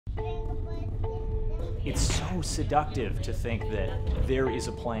It's so seductive to think that there is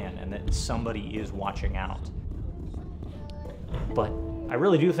a plan and that somebody is watching out. But I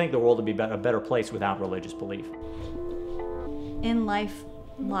really do think the world would be a better place without religious belief. In life,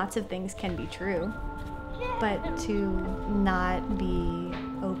 lots of things can be true, but to not be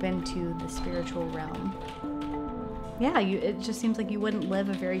open to the spiritual realm, yeah, it just seems like you wouldn't live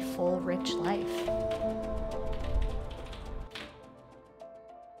a very full, rich life.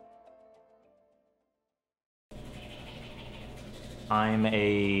 I'm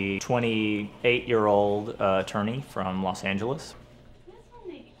a 28-year-old attorney from Los Angeles.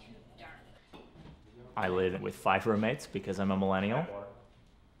 I live with 5 roommates because I'm a millennial.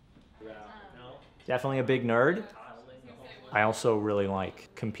 Definitely a big nerd. I also really like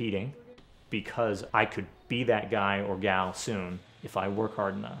competing because I could be that guy or gal soon if I work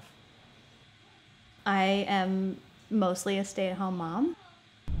hard enough. I am mostly a stay-at-home mom.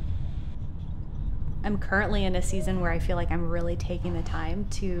 I'm currently in a season where I feel like I'm really taking the time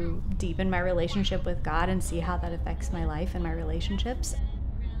to deepen my relationship with God and see how that affects my life and my relationships.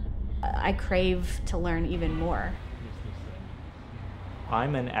 I crave to learn even more.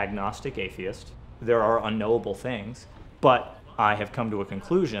 I'm an agnostic atheist. There are unknowable things, but I have come to a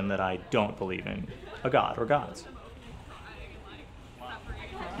conclusion that I don't believe in a God or gods.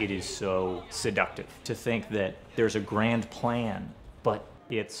 It is so seductive to think that there's a grand plan, but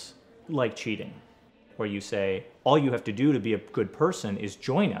it's like cheating, where you say, all you have to do to be a good person is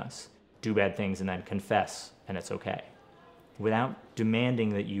join us, do bad things, and then confess, and it's okay, without demanding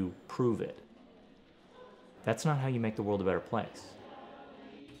that you prove it. That's not how you make the world a better place.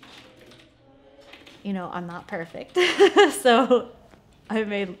 You know, I'm not perfect, so I've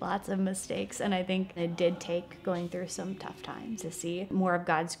made lots of mistakes, and I think it did take going through some tough times to see more of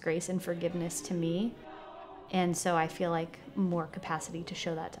God's grace and forgiveness to me, and so I feel like more capacity to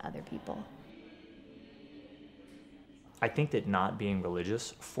show that to other people. I think that not being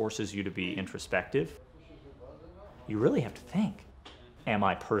religious forces you to be introspective. You really have to think, am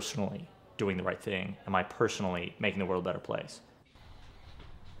I personally doing the right thing? Am I personally making the world a better place?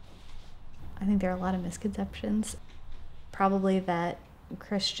 I think there are a lot of misconceptions. Probably that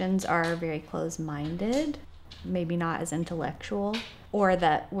Christians are very closed-minded, maybe not as intellectual, or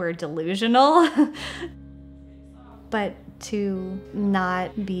that we're delusional. But to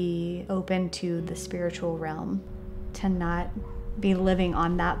not be open to the spiritual realm, to not be living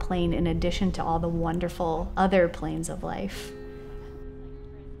on that plane in addition to all the wonderful other planes of life,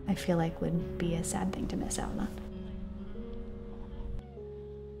 I feel like would be a sad thing to miss out on.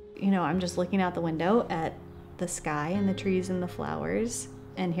 You know, I'm just looking out the window at the sky and the trees and the flowers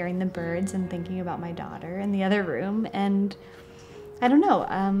and hearing the birds and thinking about my daughter in the other room, and I don't know,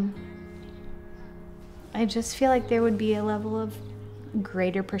 I just feel like there would be a level of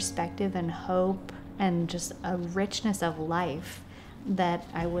greater perspective and hope and just a richness of life that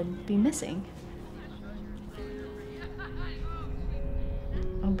I would be missing.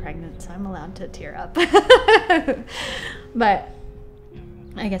 I'm pregnant, so I'm allowed to tear up. But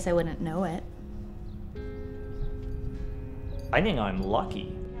I guess I wouldn't know it. I think I'm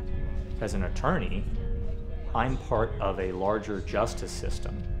lucky. As an attorney, I'm part of a larger justice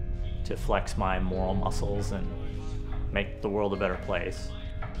system to flex my moral muscles and make the world a better place.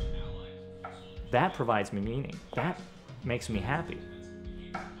 That provides me meaning. That makes me happy.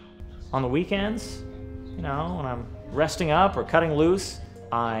 On the weekends, you know, when I'm resting up or cutting loose,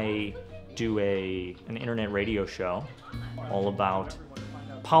 I do an internet radio show all about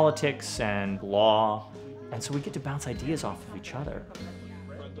politics and law, and so we get to bounce ideas off of each other.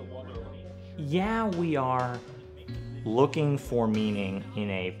 Yeah, we are looking for meaning in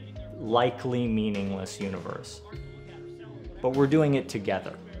a likely meaningless universe, but we're doing it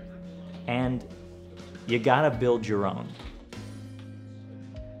together, and you gotta build your own.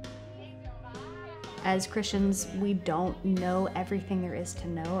 As Christians, we don't know everything there is to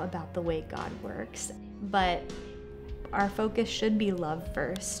know about the way God works, but our focus should be love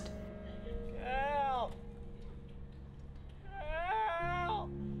first. Help! Help!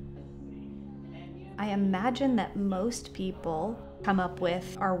 I imagine that most people come up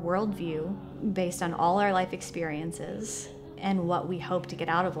with our worldview based on all our life experiences and what we hope to get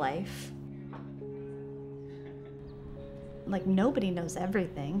out of life. Like, nobody knows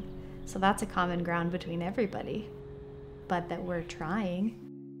everything, so that's a common ground between everybody. But that we're trying,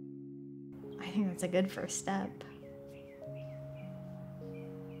 I think that's a good first step.